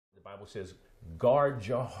Bible says, guard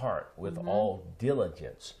your heart with all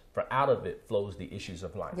diligence, for out of it flows the issues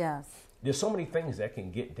of life. Yes. There's so many things that can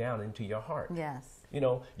get down into your heart. Yes. You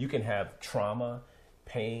know, you can have trauma,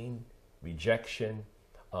 pain, rejection,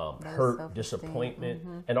 hurt, self-esteem. disappointment,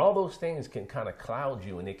 and all those things can kind of cloud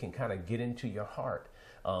you, and it can kind of get into your heart.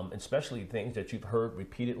 Especially things that you've heard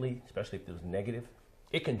repeatedly, especially if it was negative,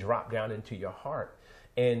 it can drop down into your heart.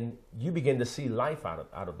 And you begin to see life out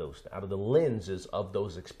of the lenses of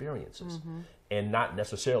those experiences, and not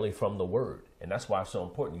necessarily from the Word. And that's why it's so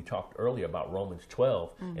important. You talked earlier about Romans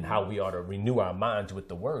 12 and how we ought to renew our minds with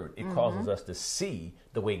the Word. It causes us to see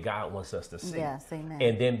the way God wants us to see, Yes, amen.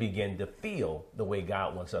 and then begin to feel the way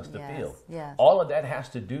God wants us to Yes, feel. yes. All of that has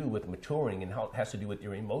to do with maturing, and has to do with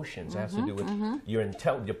your emotions. It has to do with your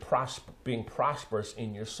being prosperous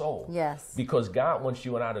in your soul. Yes. Because God wants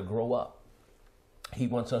you and I to grow up. He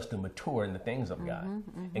wants us to mature in the things of God.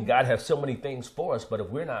 And God has so many things for us, but if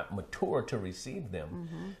we're not mature to receive them,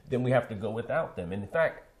 then we have to go without them. And in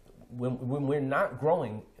fact, when we're not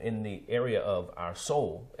growing in the area of our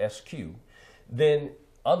soul, SQ, then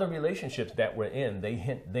other relationships that we're in,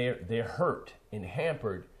 they're hurt and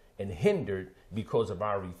hampered and hindered because of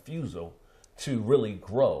our refusal to really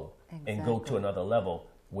grow and go to another level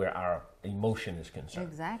where our emotion is concerned.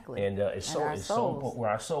 Exactly. And it's so important where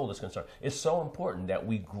our soul is concerned. It's so important that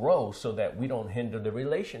we grow so that we don't hinder the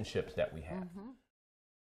relationships that we have.